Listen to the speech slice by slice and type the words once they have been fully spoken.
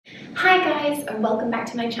Hi guys, and welcome back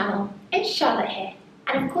to my channel. It's Charlotte here,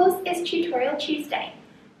 and of course it's Tutorial Tuesday.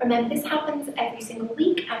 Remember, this happens every single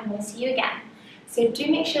week and we'll see you again. So do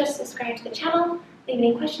make sure to subscribe to the channel, leave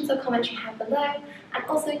any questions or comments you have below, and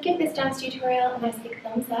also give this dance tutorial a nice big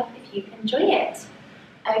thumbs up if you enjoy it.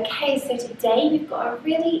 Okay, so today we've got a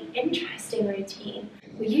really interesting routine.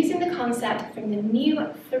 We're using the concept from the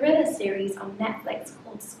new thriller series on Netflix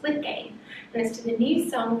called Squid Game, and it's to the new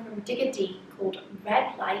song from Digga called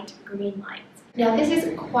Red Light, Green Light. Now this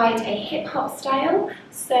is quite a hip-hop style,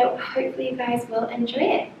 so hopefully you guys will enjoy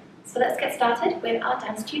it. So let's get started with our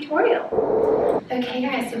dance tutorial. Okay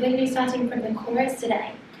guys, so we're going to be starting from the chorus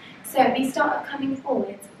today. So we start off coming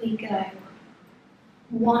forwards, we go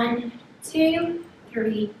 1, 2,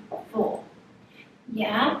 3, 4.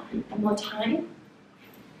 Yeah, one more time.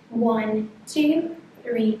 1, 2,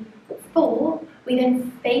 3, 4. We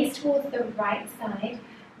then face towards the right side.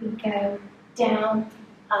 We go down,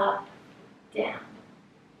 up, down.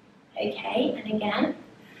 Okay, and again.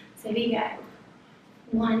 So we go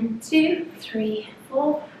 1, 2, 3,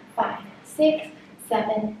 4, 5, 6,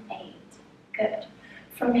 7, 8. Good.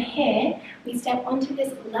 From here, we step onto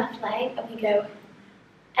this left leg and we go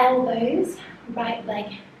elbows, right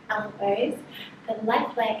leg, elbows, the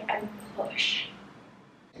left leg and push.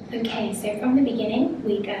 Okay, so from the beginning,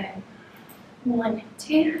 we go 1,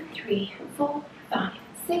 2, 3, 4, 5,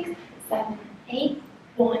 6, 7, 8.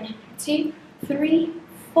 1, 2, 3,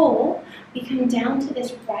 4. We come down to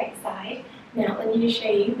this right side. Now, let me just show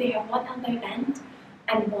you. We have one elbow bend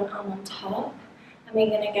and one arm on top. And we're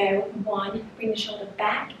going to go 1, bring the shoulder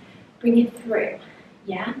back, bring it through.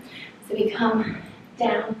 Yeah? So we come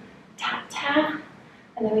down, tap, tap.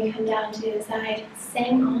 And then we come down to the other side.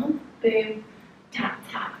 Same arm, boom, tap,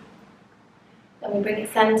 tap. Then we bring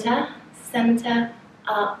it center, center,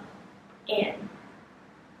 up, in.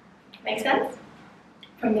 Make sense?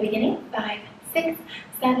 From the beginning, 5, 6,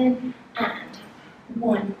 7, and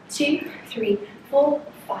 1, 2, 3, 4,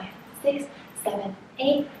 5, 6, 7,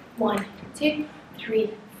 8. 1, 2,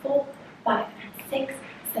 3, 4, 5, 6,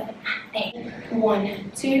 7, 8.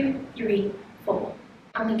 1, 2, 3, 4.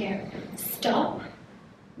 And we go stop.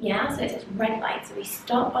 Yeah, so it says red light. So we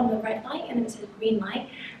stop on the red light and then it says green light.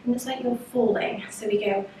 And it's like you're falling. So we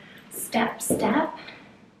go step, step.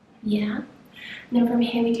 Yeah. And then from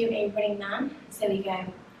here we do a running man. So we go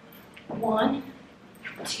 1,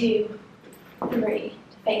 2, 3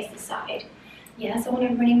 to face the side. Yeah, so on a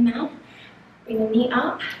running man, bring the knee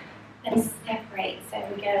up and separate. So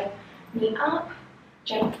we go knee up,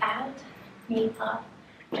 jump out, knee up,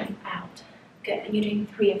 jump out. Good, and you're doing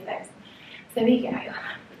 3 of those. So we go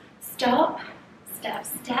stop, step,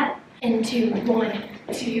 step, into 1,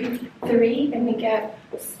 2, 3. Then we go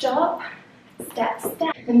stop, step,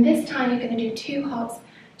 step. And this time you're going to do 2 hops,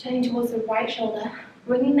 turning towards the right shoulder,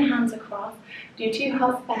 bringing the hands across. Do 2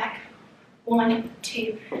 hops back, 1,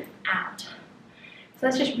 2, out. So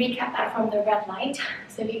let's just recap that from the red light.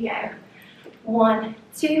 So we go 1,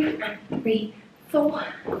 2, and 3, 4,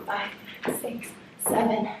 5, 6,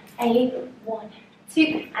 7, 8. 1,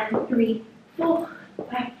 2, and 3, 4,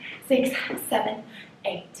 5, 6, 7,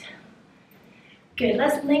 8. Good,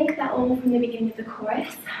 let's link that all from the beginning of the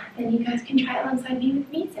chorus. Then you guys can try it alongside me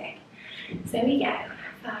with music. So we go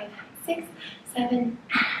 5, 6, 7,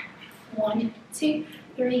 1, 2,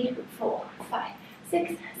 3, 4, 5,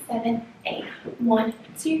 6, 7, 8. 1,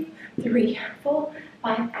 2, 3, 4,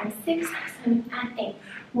 5, and 6, 7, and 8.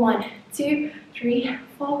 1, 2, 3,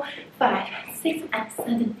 4, 5, 6, and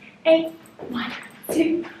 7, 8. 1,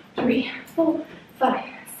 2, 3, 4, 5,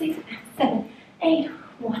 6, and 7, 8.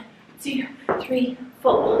 1, 2, 3,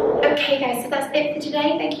 4. Okay guys, so that's it for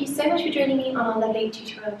today. Thank you so much for joining me on our lovely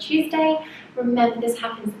Tutorial Tuesday. Remember, this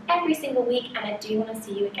happens every single week and I do want to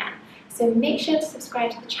see you again. So make sure to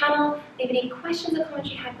subscribe to the channel, leave any questions or comments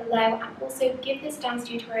you have below, and also give this dance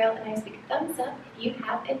tutorial a nice big thumbs up if you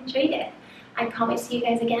have enjoyed it. I can't wait to see you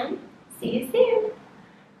guys again. See you soon.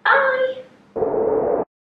 Bye!